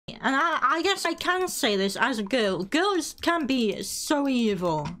and I guess I can say this as a girl, girls can be so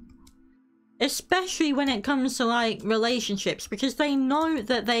evil. Especially when it comes to, like, relationships, because they know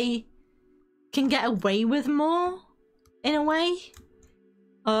that they can get away with more, in a way.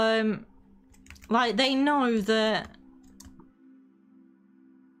 Like, they know that...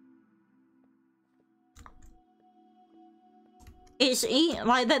 It's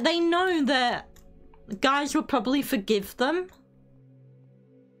like that they know that guys will probably forgive them.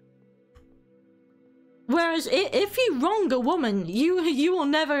 Whereas if you wrong a woman, you will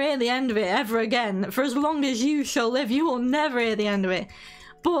never hear the end of it ever again. For as long as you shall live, you will never hear the end of it.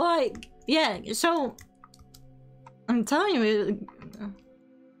 But like, yeah, so I'm telling you,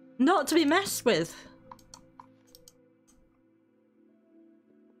 not to be messed with.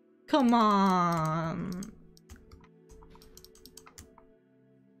 Come on.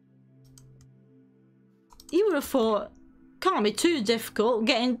 You would have thought, can't be too difficult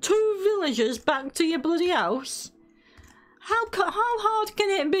getting 2 villagers back to your bloody house. How hard can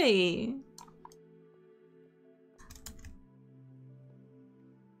it be?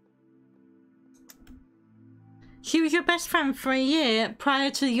 She was your best friend for a year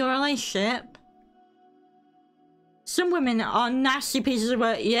prior to your relationship. Some women are nasty pieces of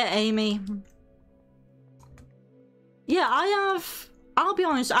work. Yeah, Amy. Yeah, I'll be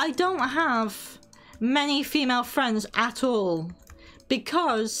honest, I don't have many female friends at all,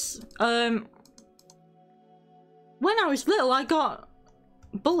 because when I was little I got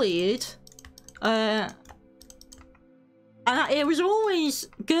bullied, and it was always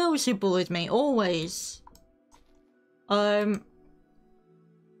girls who bullied me, always. So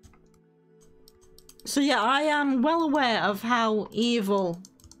yeah, I am well aware of how evil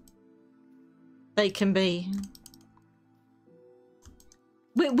they can be.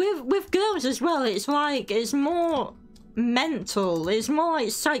 With girls as well, it's like, it's more mental, it's more like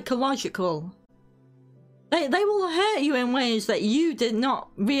psychological. They will hurt you in ways that you did not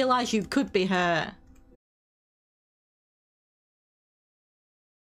realise you could be hurt.